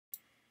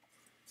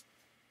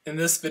In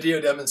this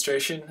video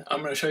demonstration, I'm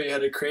going to show you how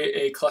to create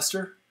a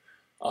cluster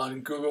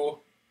on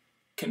Google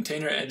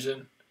Container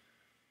Engine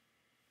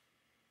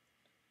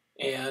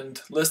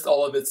and list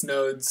all of its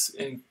nodes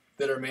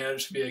that are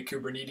managed via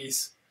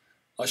Kubernetes.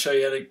 I'll show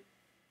you how to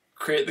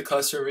create the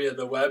cluster via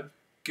the web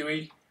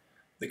GUI,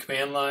 the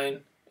command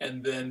line,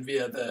 and then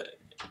via the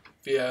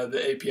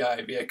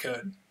API, via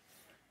code.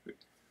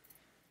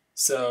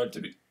 So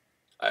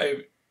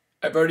I've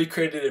already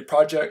created a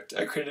project.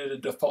 I created a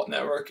default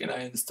network and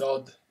I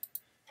installed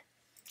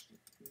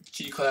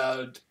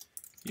gcloud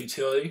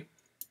utility.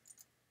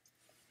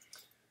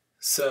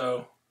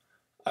 So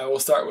I will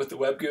start with the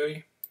web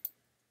GUI.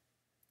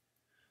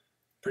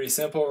 Pretty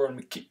simple. We're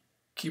going to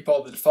keep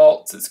all the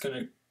defaults.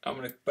 I'm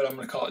going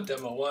to call it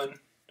demo 1,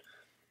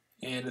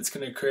 and it's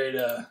going to create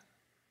a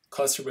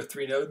cluster with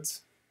 3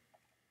 nodes.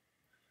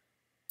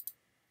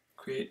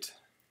 Create,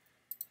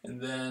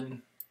 and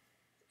then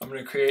I'm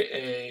going to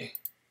create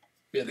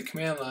via the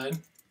command line,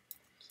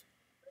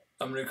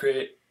 I'm going to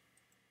create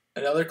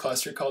another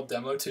cluster called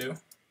demo 2.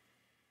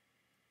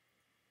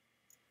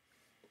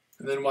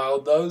 And then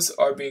while those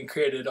are being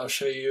created, I'll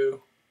give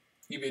you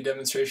a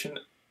demonstration.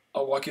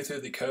 I'll walk you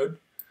through the code.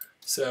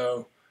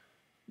 So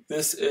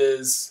this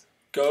is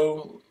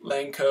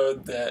Golang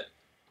code that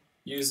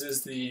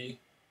uses the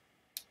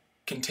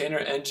Container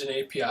Engine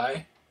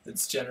API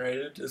that's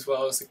generated, as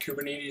well as the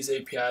Kubernetes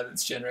API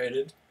that's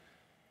generated.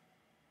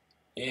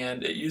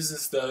 And it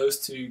uses those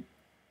to,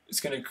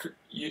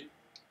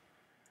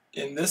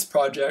 in this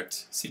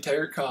project,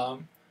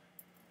 cTiger.com,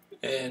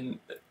 in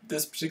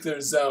this particular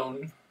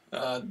zone,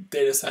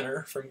 data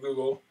center from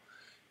Google,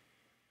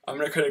 I'm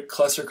going to create a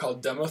cluster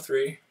called demo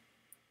 3.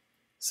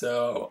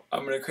 So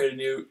I'm going to create a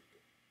new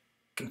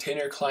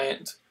container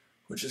client,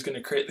 which is going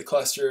to create the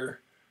cluster.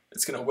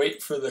 It's going to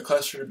wait for the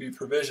cluster to be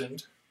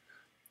provisioned,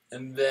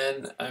 and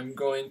then I'm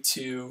going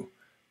to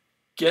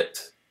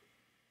get,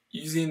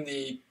 using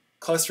the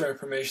cluster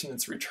information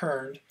that's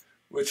returned,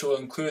 which will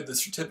include the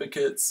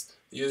certificates,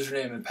 the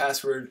username and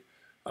password,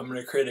 I'm going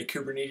to create a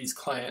Kubernetes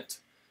client.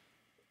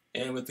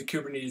 And with the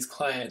Kubernetes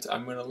client,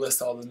 I'm going to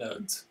list all the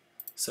nodes.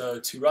 So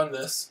to run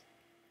this,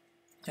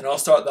 and I'll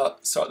start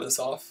this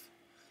off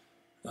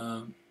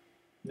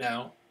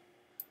now.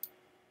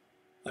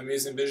 I'm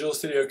using Visual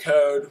Studio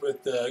Code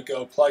with the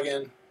Go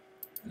plugin,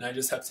 and I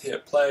just have to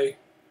hit play,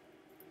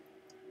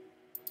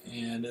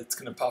 and it's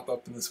going to pop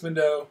up in this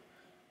window,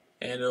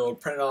 and it'll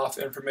print off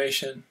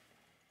information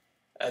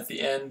at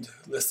the end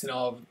listing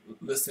all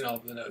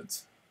of the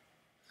nodes.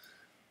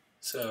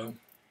 So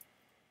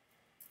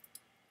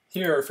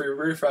here, if we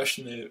refresh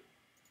in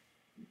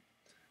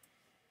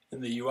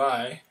the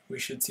UI, we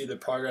should see the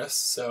progress.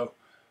 So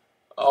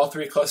all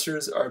 3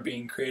 clusters are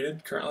being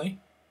created currently.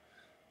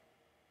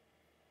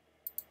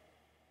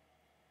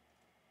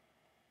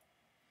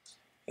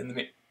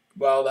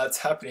 While that's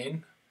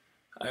happening,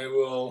 I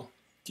will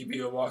give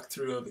you a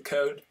walkthrough of the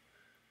code.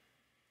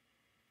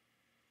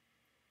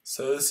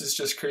 So this is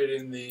just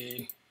creating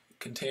the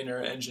Container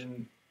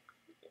Engine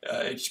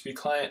HTTP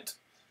client.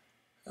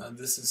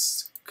 This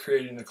is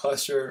creating a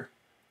cluster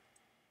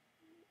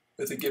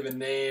with a given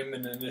name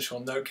and an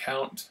initial node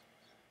count.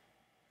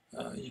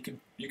 You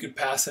could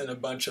pass in a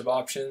bunch of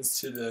options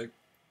to the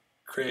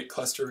create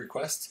cluster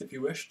request if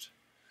you wished.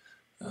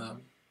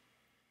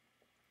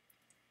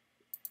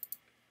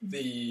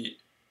 The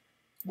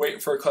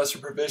wait for cluster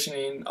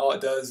provisioning, all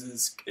it does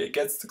is it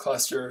gets the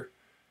cluster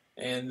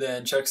and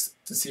then checks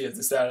to see if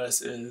the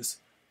status is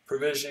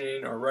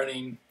provisioning or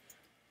running,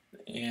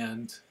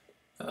 and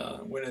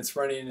when it's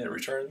running, it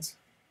returns.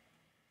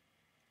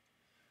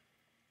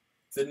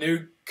 The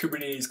new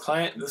Kubernetes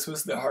client, this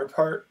was the hard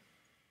part.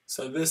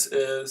 So this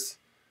is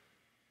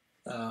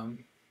the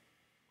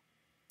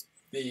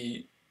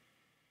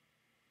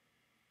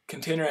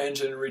Container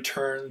Engine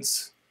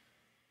returns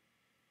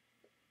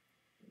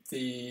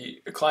a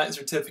client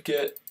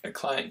certificate, a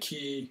client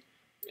key,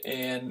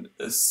 and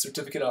a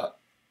certificate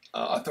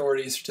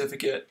authority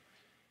certificate.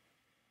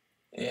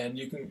 And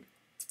you can,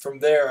 from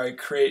there, I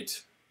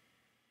create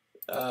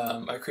a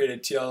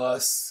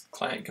TLS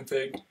client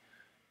config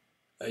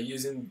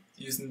using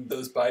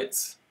those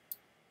bytes,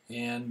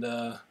 and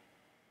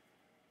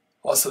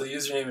also the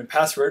username and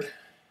password.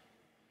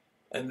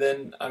 And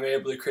then I'm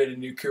able to create a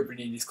new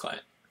Kubernetes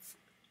client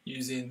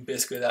using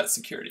basically that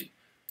security.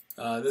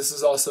 This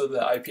is also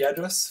the IP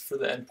address for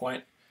the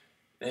endpoint,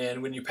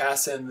 and when you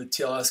pass in the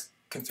TLS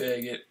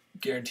config, it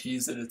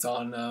guarantees that it's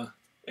on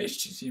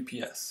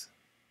HTTPS,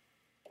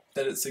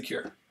 that it's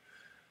secure.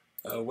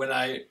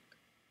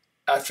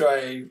 After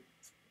I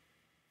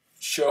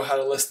show how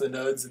to list the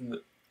nodes, and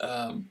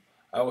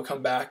I will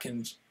come back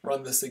and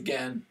run this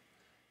again,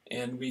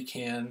 and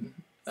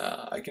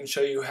I can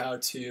show you how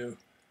to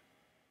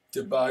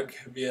debug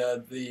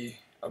via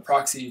a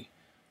proxy.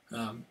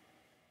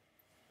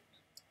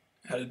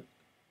 How to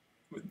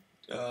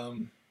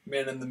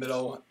man in the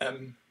middle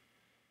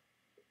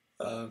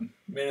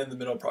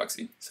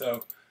proxy.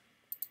 So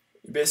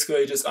you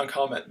basically just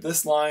uncomment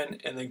this line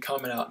and then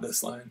comment out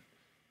this line,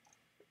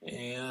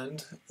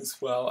 and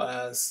as well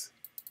as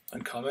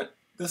uncomment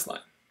this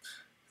line.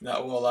 And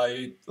that will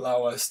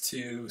allow us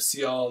to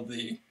see all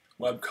the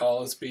web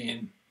calls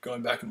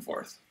going back and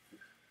forth.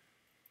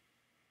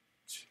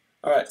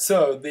 All right,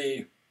 so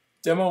the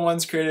demo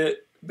 1's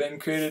been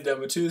created,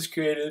 demo 2 is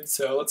created,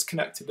 so let's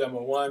connect to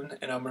demo 1,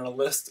 and I'm going to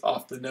list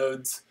off the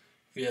nodes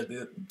via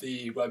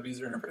the web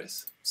user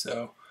interface.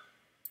 So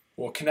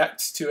we'll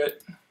connect to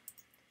it.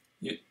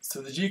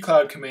 So the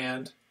gcloud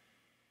command,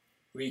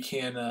 we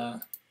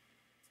can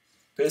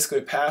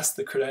basically pass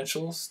the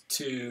credentials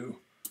to,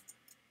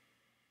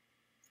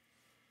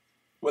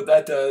 what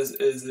that does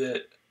is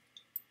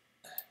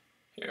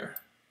here,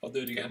 I'll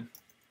do it again.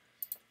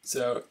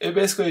 So it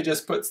basically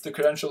just puts the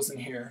credentials in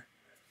here.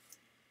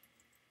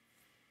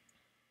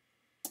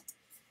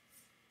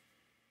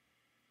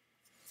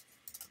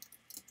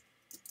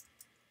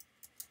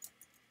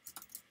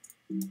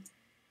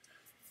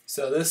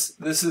 So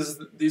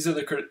these are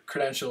the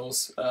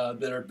credentials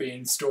that are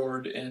being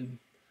stored in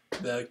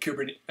the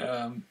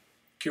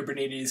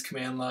Kubernetes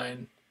command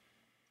line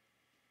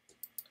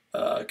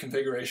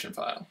configuration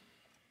file.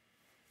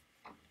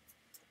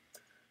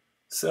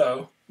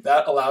 So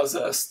that allows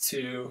us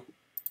to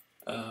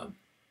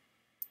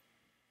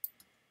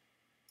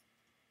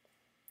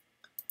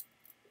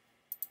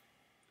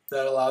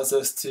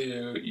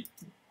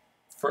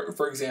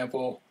for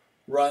example,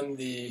 run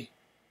the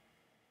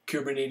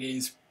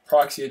Kubernetes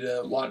proxy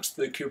to launch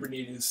the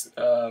Kubernetes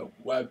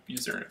web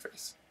user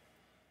interface.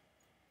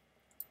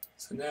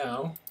 So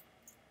now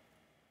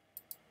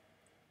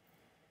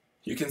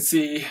you can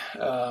see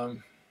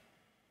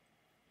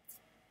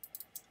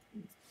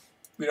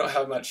we don't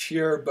have much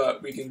here,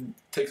 but we can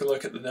take a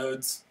look at the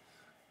nodes.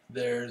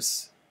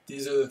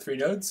 These are the 3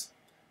 nodes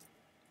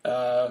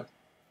that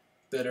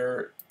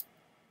are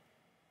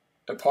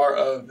a part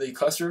of the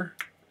cluster,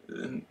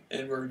 and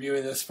we're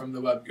viewing this from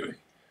the web GUI.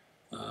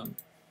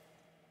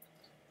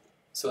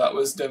 So that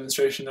was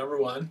demonstration number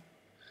 1,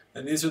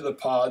 and these are the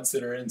pods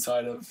that are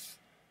inside of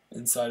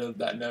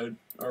that node,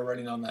 or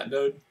running on that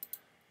node.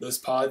 Those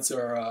pods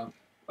are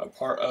a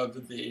part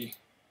of the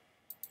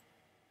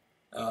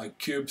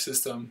kube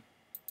system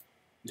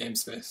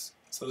namespace.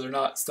 So they're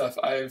not stuff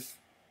I've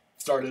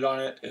started on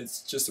it,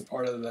 it's just a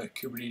part of the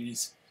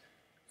Kubernetes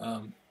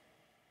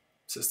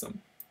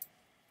system.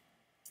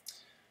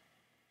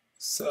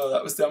 So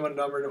that was demo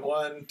number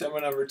 1. Demo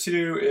number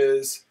 2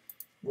 is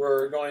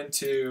we're going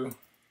to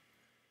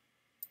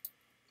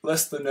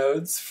list the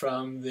nodes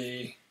from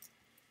the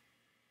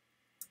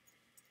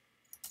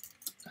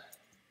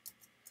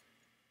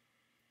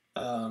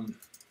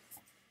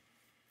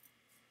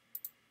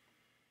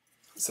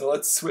so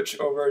let's switch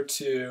over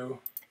to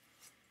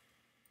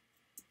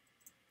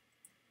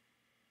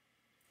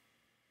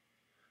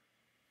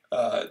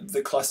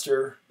the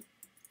cluster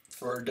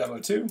for demo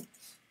 2,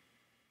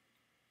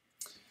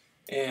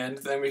 and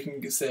then we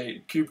can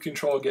say kube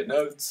control get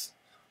nodes.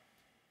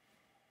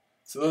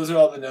 So those are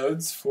all the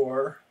nodes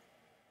for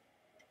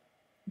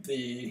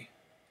the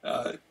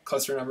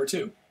cluster number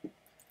 2.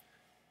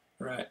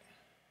 Right.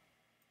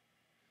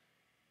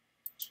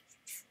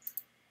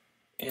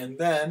 And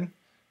then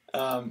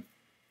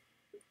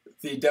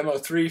the demo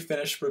 3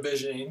 finished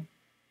provisioning,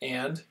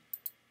 and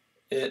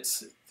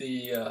it's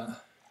the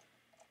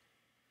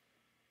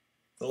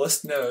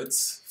list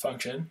nodes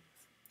function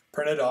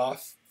printed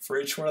off for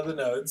each one of the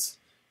nodes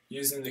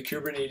using the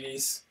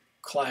Kubernetes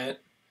client.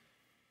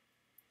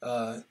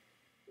 It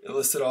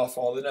listed off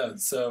all the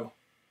nodes. So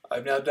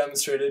I've now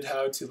demonstrated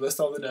how to list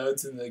all the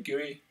nodes in the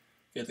GUI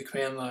via the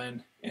command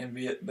line and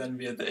then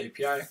via the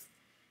API.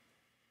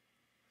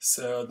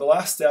 So the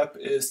last step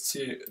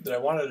that I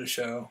wanted to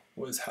show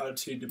was how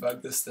to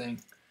debug this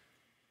thing.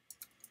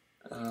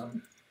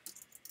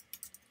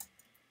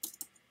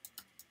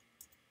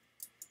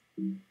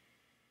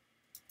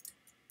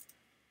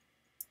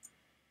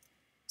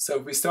 So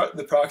if we start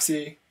the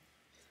proxy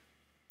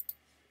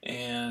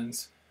and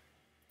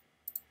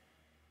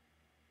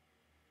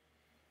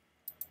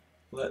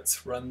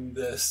let's run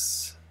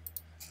this,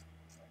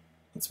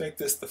 let's make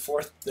this the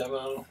 4th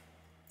demo.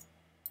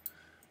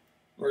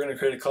 We're going to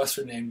create a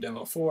cluster named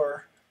demo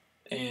 4,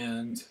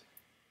 and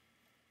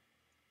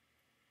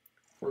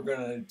we're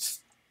going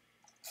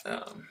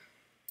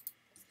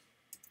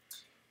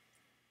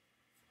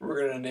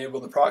to enable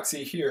the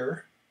proxy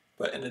here,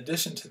 but in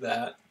addition to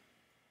that,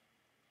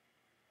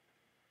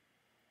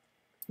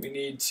 we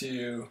need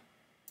to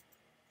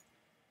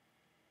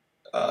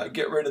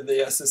get rid of the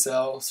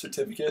SSL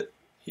certificate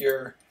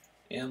here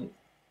and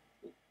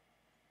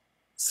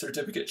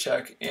certificate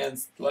check, and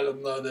let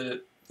them know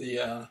that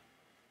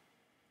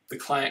the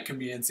client can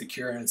be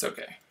insecure and it's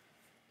okay.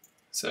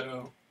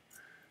 So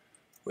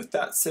with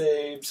that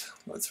saved,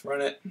 let's run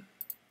it.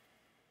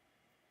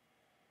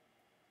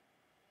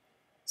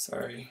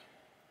 Sorry,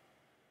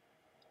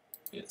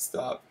 hit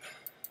stop.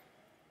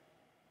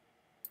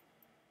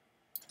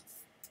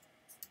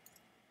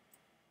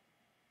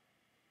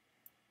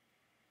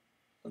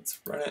 Let's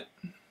run it.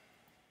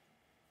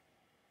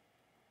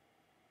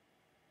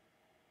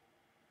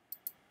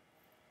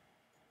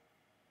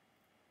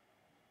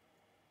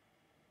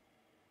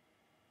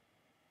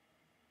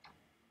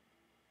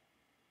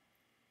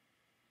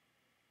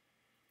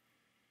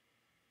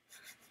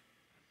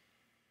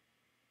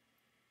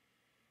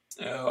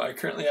 Oh, I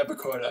currently have a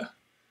quota.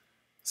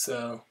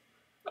 So,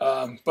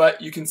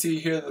 but you can see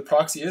here that the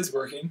proxy is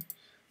working.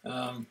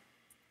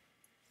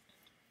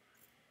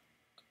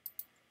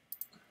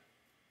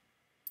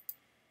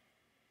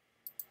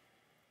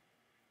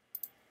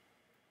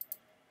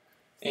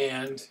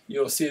 And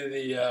you'll see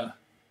the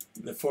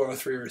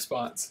 403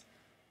 response.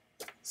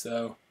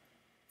 So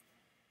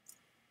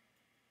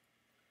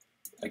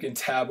I can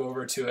tab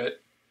over to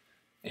it,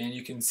 and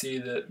you can see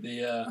that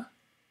the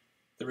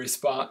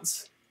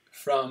response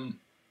from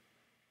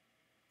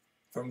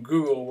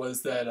Google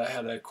was that I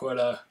had a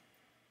quota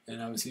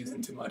and I was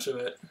using too much of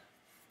it.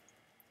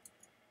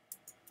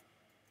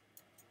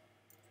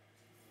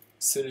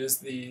 As soon as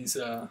these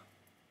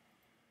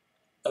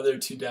other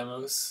two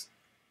demos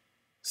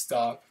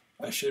stop,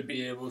 I should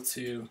be able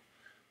to.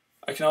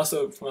 I can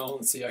also, well,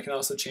 let's see. I can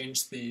also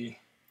change the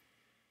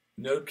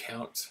node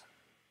count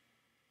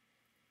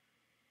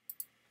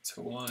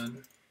to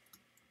 1,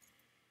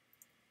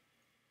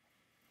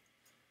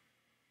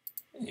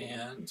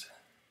 and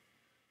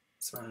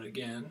let's run it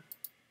again.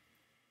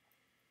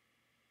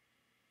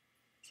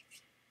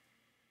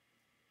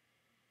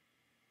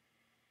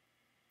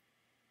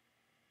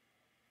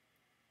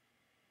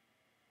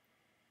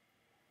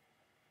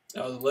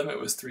 Oh, the limit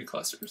was 3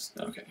 clusters.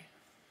 Okay.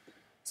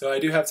 So I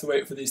do have to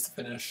wait for these to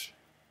finish.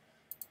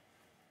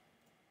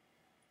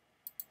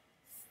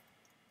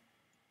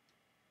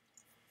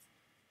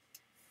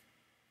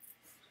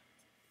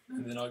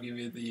 And then I'll give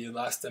you the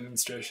last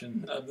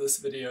demonstration of this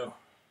video.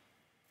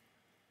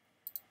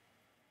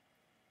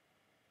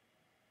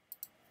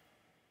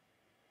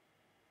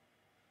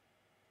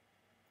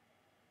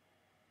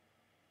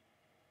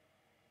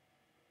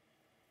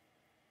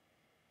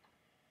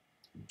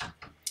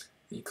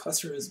 The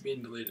cluster is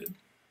being deleted.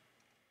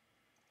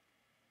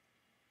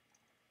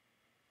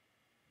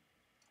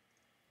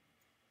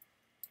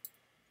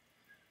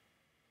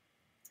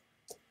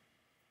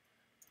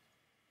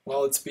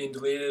 While it's being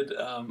deleted,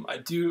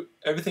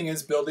 everything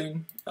is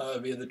building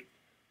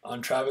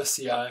on Travis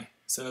CI.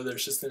 So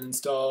there's just an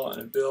install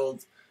and a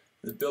build.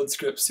 The build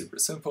script's super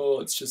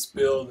simple. It's just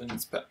build,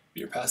 and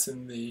you're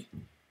passing the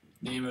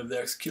name of the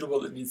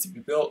executable that needs to be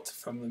built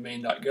from the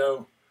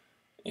main.go,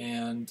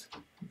 and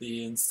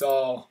the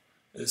install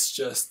is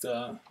just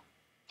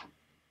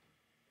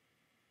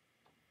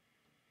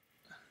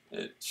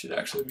it should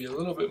actually be a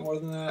little bit more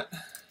than that.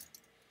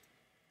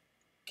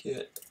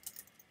 Git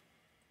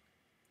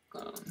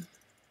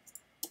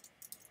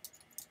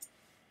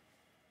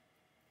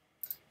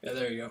yeah,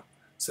 there you go.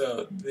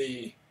 So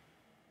the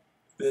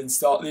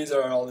install, these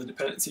are all the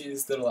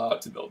dependencies that allow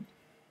it to build.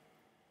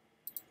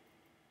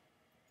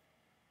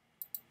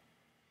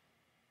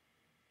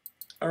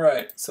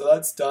 Alright, so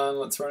that's done.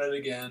 Let's run it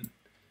again,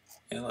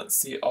 and let's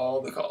see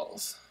all the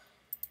calls.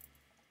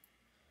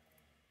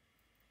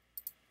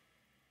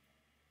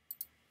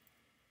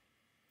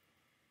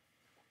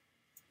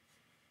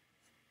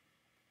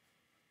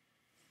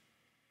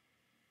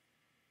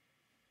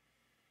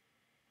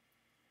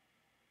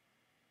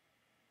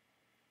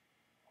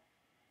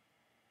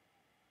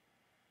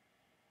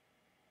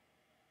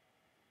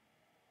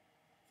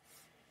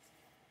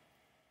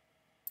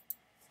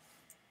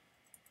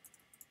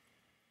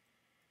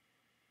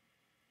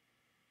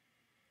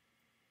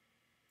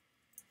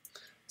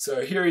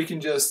 So here you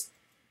can just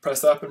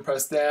press up and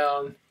press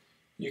down.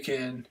 You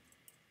can,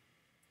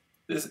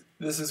 this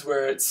is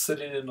where it's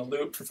sitting in a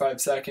loop for 5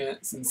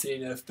 seconds and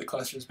seeing if the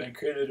cluster's been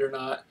created or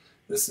not.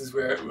 This is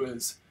where it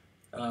was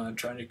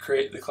trying to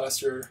create the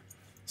cluster.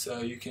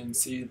 So you can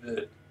see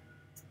that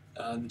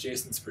the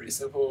JSON's pretty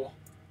simple,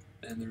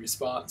 and the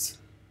response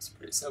is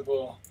pretty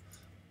simple.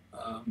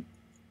 But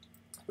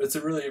it's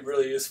a really,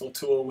 really useful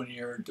tool when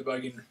you're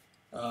debugging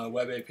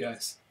web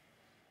APIs.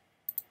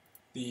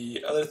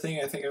 The other thing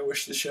I think I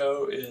wish to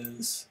show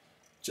is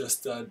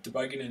just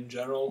debugging in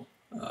general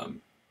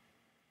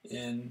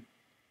in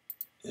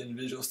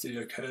Visual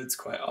Studio Code. It's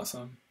quite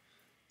awesome.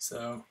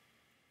 So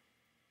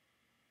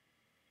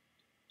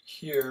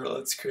here,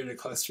 let's create a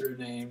cluster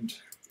named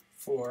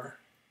 4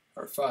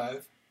 or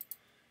 5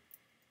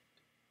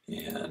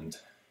 and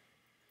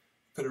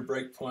put a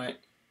breakpoint.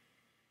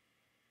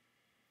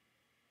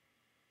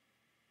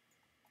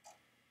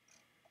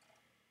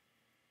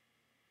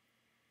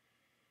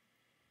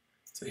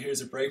 So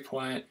here's a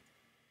breakpoint,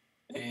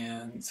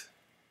 and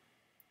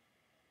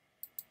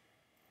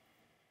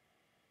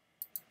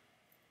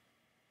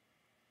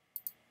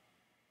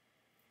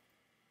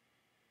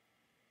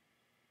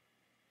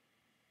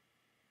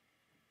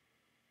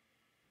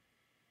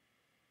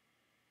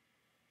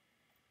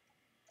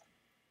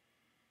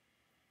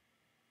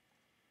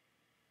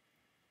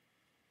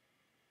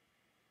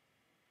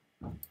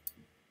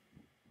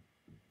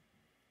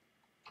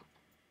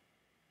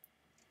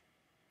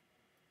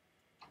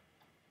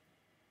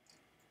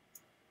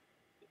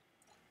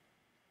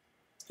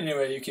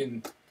anyway, you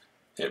can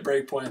hit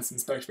breakpoints,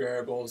 inspect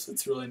variables.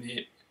 It's really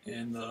neat,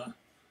 and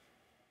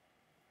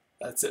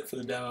that's it for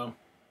the demo.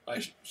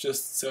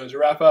 So to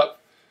wrap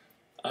up,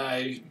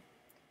 I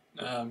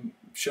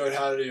showed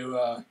how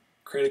to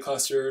create a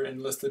cluster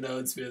and list the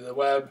nodes via the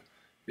web,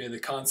 via the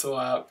console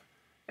app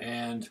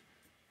and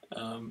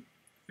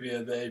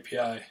via the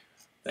API.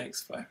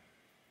 Thanks, bye.